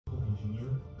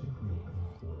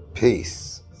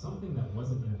Peace.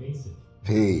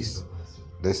 Peace.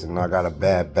 Listen, I got a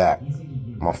bad back.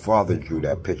 My father drew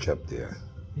that picture up there.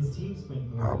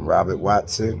 Robert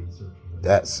Watson.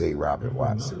 That say Robert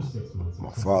Watson. My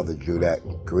father drew that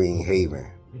in Green Haven.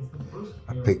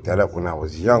 I picked that up when I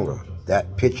was younger.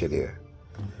 That picture there.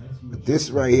 But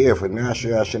this right here for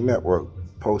National Action Network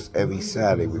posts every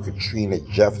Saturday with Katrina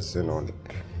Jefferson on it.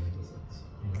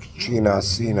 Katrina, I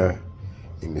seen her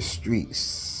in the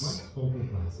streets.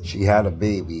 She had a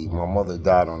baby. My mother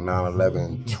died on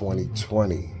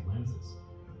 9/11/2020.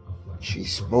 She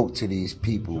spoke to these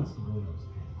people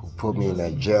who put me in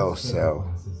that jail cell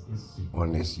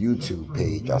on this YouTube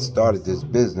page. I started this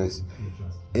business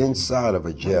inside of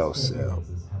a jail cell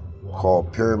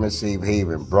called Pyramid Safe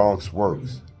Haven, Bronx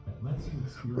Works.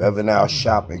 Reverend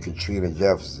ALFRED and Katrina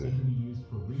Jefferson.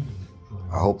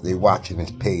 I hope they watching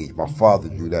this page. My father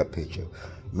drew that picture.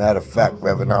 Matter of fact,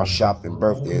 Reverend ALFRED's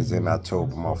birthday is in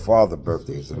October. My father's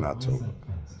birthday is in October.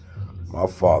 My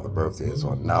father's birthday is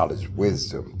on Knowledge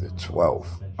Wisdom, the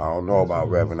 12th. I don't know about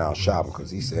Reverend ALFRED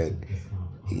because he said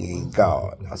he ain't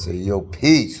God. I said, yo,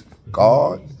 peace,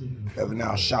 God. Reverend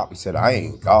ALFRED said, I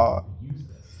ain't God.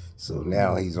 So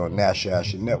now he's on National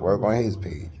Action Network on his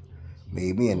page.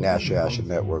 Made me a National Action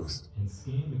Network's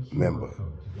member.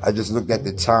 I just looked at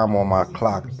the time on my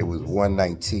clock. It was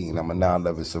 1:19. I'm a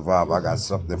 9/11 survivor. I got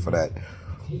something for that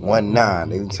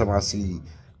 1-9. Every time I see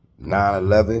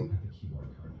 9/11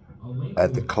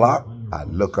 at the clock, I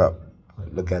look up. I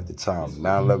look at the time.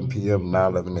 9:11 p.m.,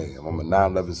 9:11 a.m. I'm a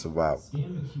 9/11 survivor.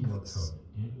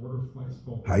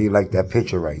 How you like that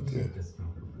picture right there?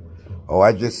 Oh,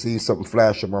 I just see something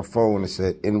flash on my phone that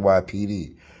said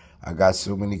NYPD. I got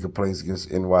so many complaints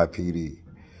against NYPD.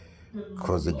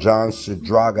 Because the James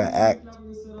Zadroga Act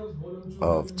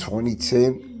of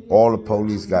 2010, all the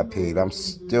police got paid. I'm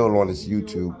still on this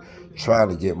YouTube trying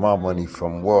to get my money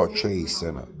from World Trade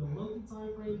Center.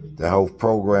 The health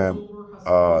program,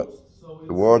 the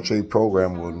World Trade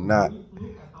Program will not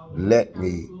let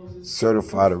me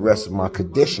certify the rest of my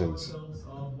conditions.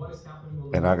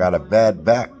 And I got a bad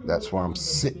back. That's why I'm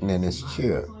sitting in this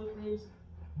chair.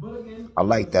 I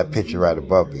like that picture right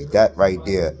above me. That right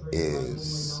there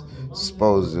is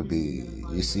supposed to be,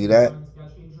 you see that?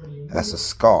 That's a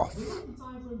scarf.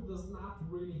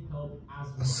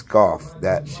 A scarf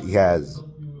that she has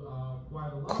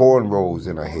cornrows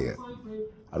in her hair.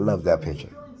 I love that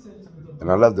picture. And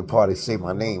I love the part they say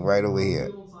my name right over here.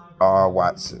 R.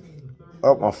 Watson.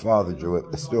 Oh, my father drew it.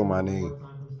 It's still my name.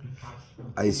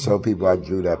 I used to tell people I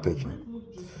drew that picture.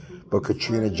 But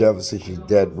Katrina Jefferson, she's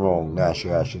dead wrong.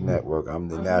 National Action Network. I'm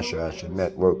the National Action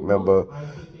Network member.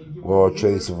 World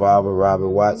Trade Survivor, Robert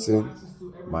Watson.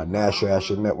 My National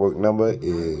Action Network number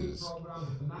is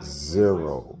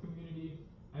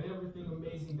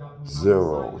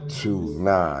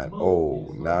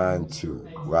 0029092.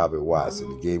 Robert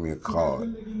Watson. He gave me a card.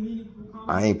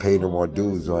 I ain't paying no more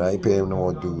dues on it. I ain't paying no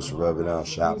more dues for Reverend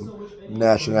ALFRED.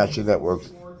 National Action Network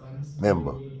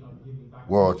member.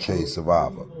 World Trade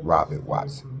Survivor, Robert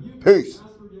Watson. Peace.